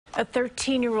A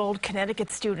 13-year-old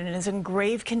Connecticut student is in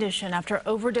grave condition after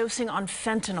overdosing on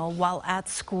fentanyl while at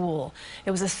school.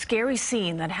 It was a scary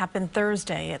scene that happened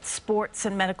Thursday at Sports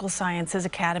and Medical Sciences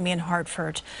Academy in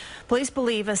Hartford. Police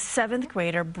believe a 7th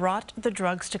grader brought the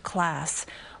drugs to class,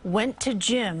 went to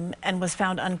gym, and was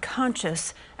found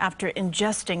unconscious after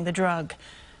ingesting the drug.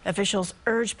 Officials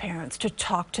urge parents to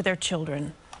talk to their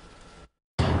children.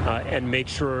 And make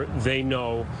sure they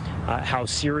know how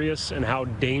serious and how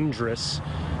dangerous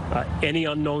any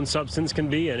unknown substance can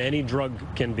be and any drug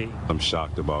can be. I'm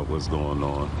shocked about what's going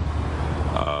on.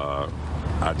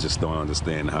 I just don't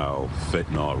understand how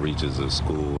fentanyl reaches a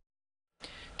school.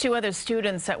 2 other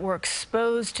students that were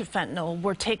exposed to fentanyl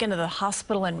were taken to the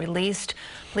hospital and released.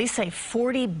 Police say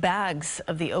 40 bags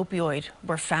of the opioid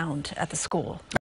were found at the school.